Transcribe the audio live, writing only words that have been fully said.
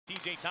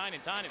TJ Tynan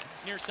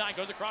near side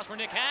goes across for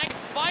Nick Hag,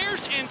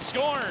 fires and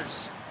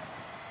scores.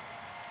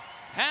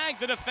 Hag,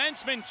 the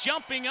defenseman,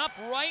 jumping up,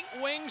 right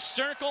wing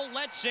circle,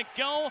 lets it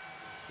go.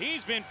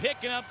 He's been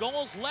picking up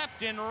goals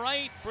left and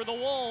right for the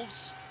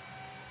Wolves.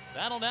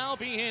 That'll now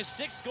be his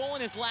 6th goal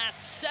in his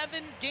last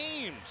 7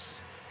 games.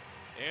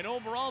 And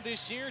overall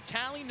this year,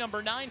 tally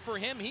number 9 for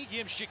him. He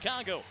gives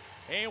Chicago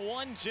a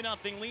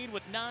 1-0 lead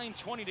with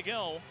 9:20 to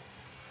go.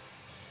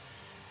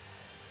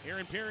 Here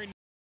in period.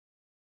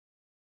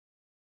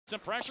 Some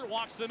pressure,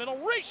 walks to the middle,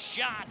 wrist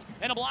shot,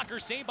 and a blocker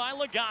saved by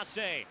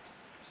Lagasse.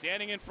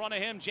 Standing in front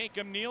of him,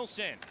 Jacob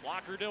Nilsson.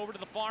 Blockered over to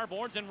the far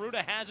boards, and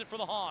Ruda has it for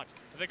the Hogs.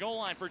 To the goal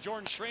line for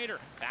Jordan Schrader.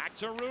 Back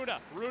to Ruda.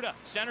 Ruda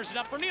centers it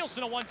up for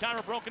Nilsson. A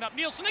one-timer broken up.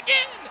 Nilsson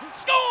again!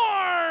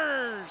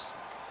 Scores!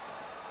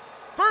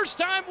 First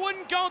time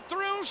wouldn't go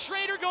through.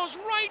 Schrader goes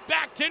right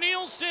back to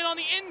Nilsson on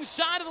the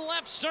inside of the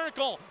left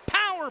circle.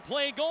 Power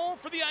play goal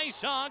for the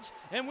IceHogs,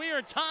 and we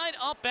are tied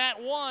up at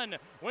 1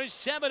 with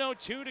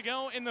 7:02 to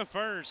go in the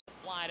first.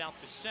 Fly it out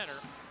to center,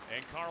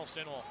 and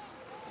Carlson will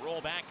roll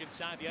back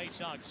inside the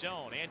IceHogs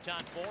zone. Anton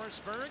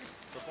Forsberg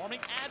performing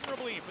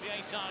admirably for the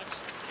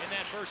IceHogs in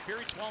that first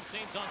period. 12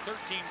 saves on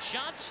 13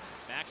 shots.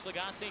 Max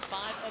Lagasse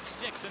 5 of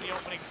 6 in the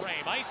opening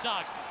frame.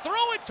 IceHogs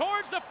throw it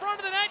towards the front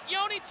of the net.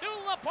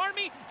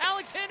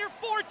 Alexander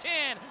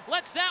Fortin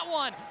lets that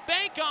one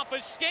bank off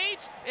his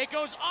skates. It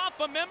goes off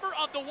a member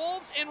of the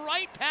Wolves and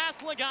right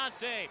past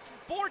Lagasse.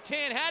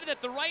 Fortin had it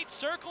at the right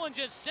circle and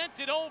just sent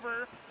it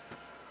over.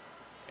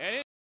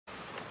 And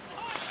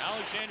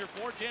Alexander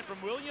Fortin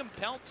from William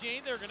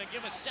Peltier. They're going to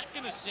give a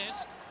second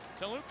assist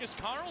to Lucas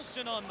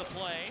Carlson on the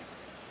play.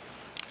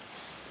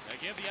 They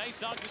give the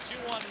IceHogs a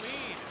 2-1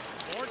 lead.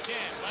 Fortin,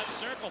 left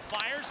circle,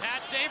 fires,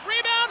 hat save,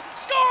 rebound,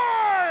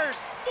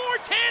 scores!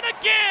 Fortin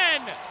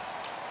again!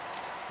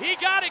 He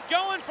got it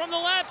going from the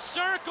left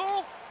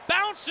circle,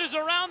 bounces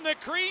around the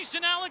crease,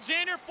 and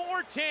Alexander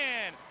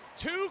Fortin.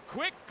 2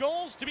 quick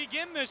goals to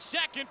begin the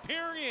second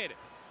period.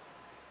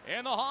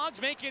 And the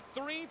Hogs make it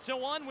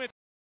 3-1 with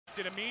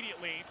it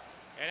immediately.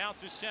 And out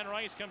to center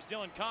ice comes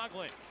Dylan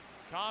Coughlin.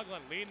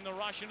 Coughlin leading the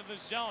rush into the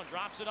zone,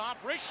 drops it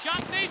off, wrist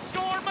shot, they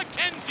score.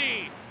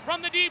 McKenzie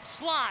from the deep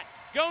slot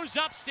goes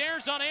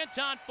upstairs on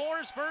Anton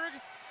Forsberg,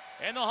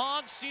 and the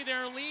Hogs see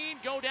their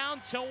lead go down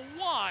to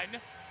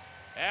 1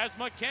 as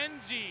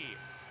McKenzie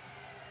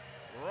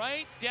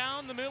right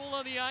down the middle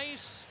of the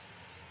ice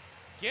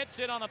gets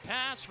it on a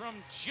pass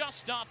from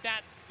just off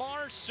that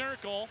far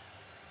circle,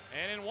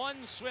 and in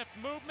one swift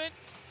movement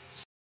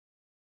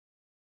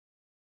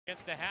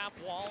against the half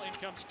wall, in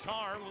comes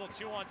Carr, a little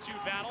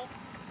 2-on-2 battle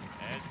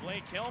as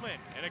Blake Hillman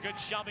in a good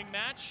shoving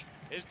match.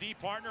 His D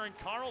partner and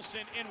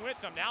Carlson in with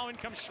him. Now in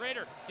comes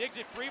Schrader, digs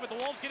it free, but the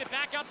Wolves get it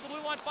back out to the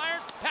blue line,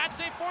 fires, pat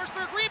save,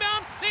 Forsberg,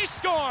 rebound, they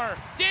score!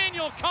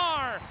 Daniel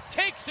Carr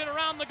takes it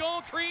around the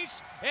goal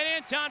crease, and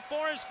Anton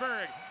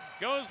Forsberg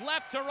goes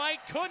left to right,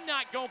 could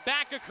not go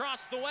back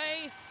across the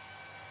way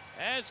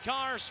as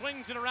Carr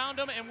swings it around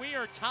him, and we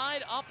are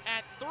tied up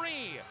at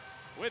 3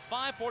 with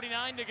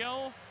 5:49 to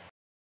go.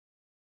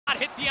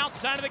 Hit the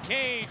outside of the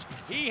cage.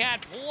 He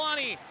had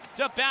plenty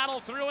to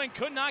battle through and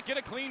could not get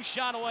a clean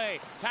shot away.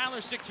 Tyler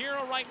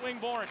Sekiro, right wing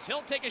boards.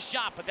 He'll take a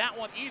shot, but that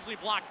one easily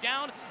blocked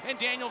down, and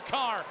Daniel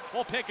Carr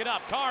will pick it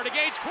up. Carr to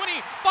Gage,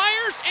 Quinney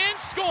fires and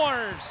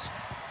scores.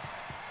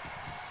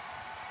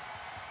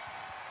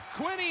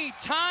 Quinney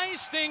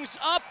ties things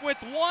up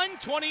with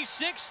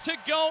 1:26 to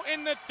go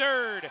in the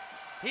third.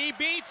 He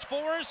beats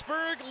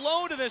Forsberg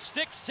low to the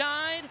stick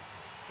side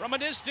from a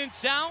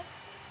distance out.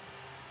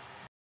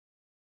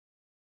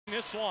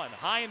 This one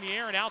high in the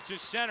air and out to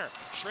center.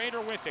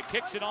 Schrader with it,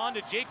 kicks it on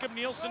to Jacob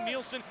Nilsson.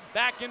 Nilsson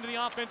back into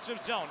the offensive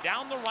zone.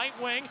 Down the right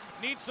wing,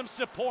 needs some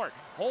support.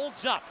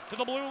 Holds up to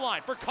the blue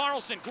line for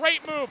Carlson.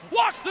 Great move,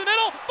 walks to the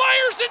middle,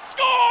 fires and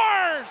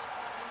scores!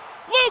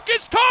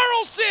 Lucas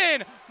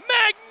Carlson!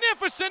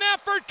 Magnificent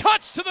effort,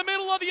 cuts to the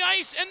middle of the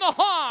ice, and the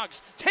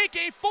Hogs take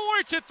a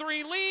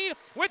 4-3 lead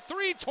with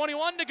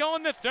 3:21 to go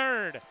in the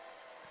third.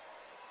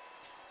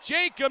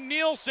 Jacob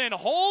Nilsson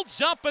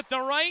holds up at the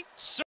right.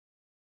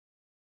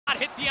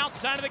 Hit the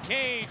outside of the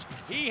cage.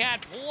 He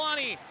had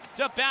plenty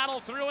to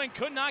battle through and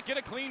could not get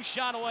a clean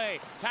shot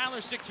away. Tyler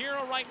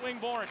Sekiro, right wing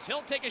boards.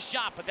 He'll take a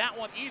shot, but that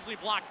one easily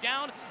blocked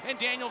down, and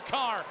Daniel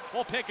Carr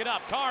will pick it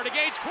up. Carr to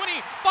Gage,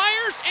 Quinney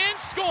fires and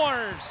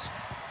scores.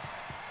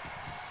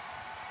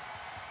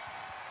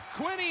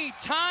 Quinney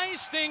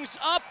ties things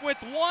up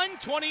with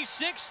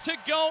 1:26 to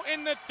go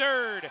in the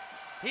third.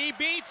 He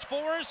beats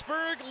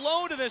Forsberg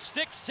low to the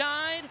stick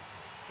side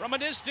from a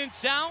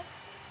distance out.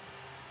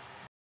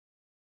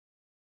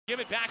 Give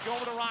it back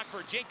over to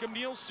Rockford. Jacob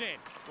Nilsson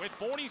with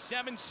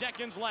 47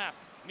 seconds left.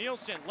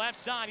 Nilsson left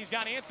side. He's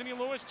got Anthony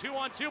Lewis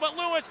 2-on-2, but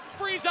Lewis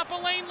frees up a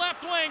lane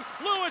left wing.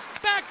 Lewis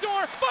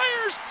backdoor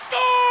fires,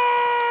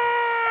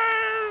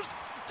 scores!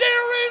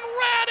 Darren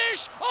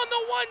Raddysh on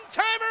the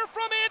one-timer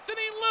from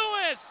Anthony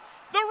Lewis.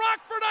 The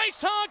Rockford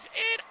IceHogs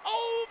in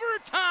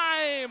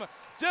overtime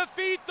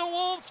defeat the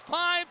Wolves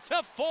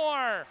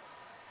 5-4.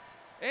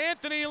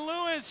 Anthony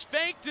Lewis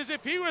faked as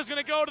if he was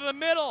going to go to the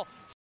middle.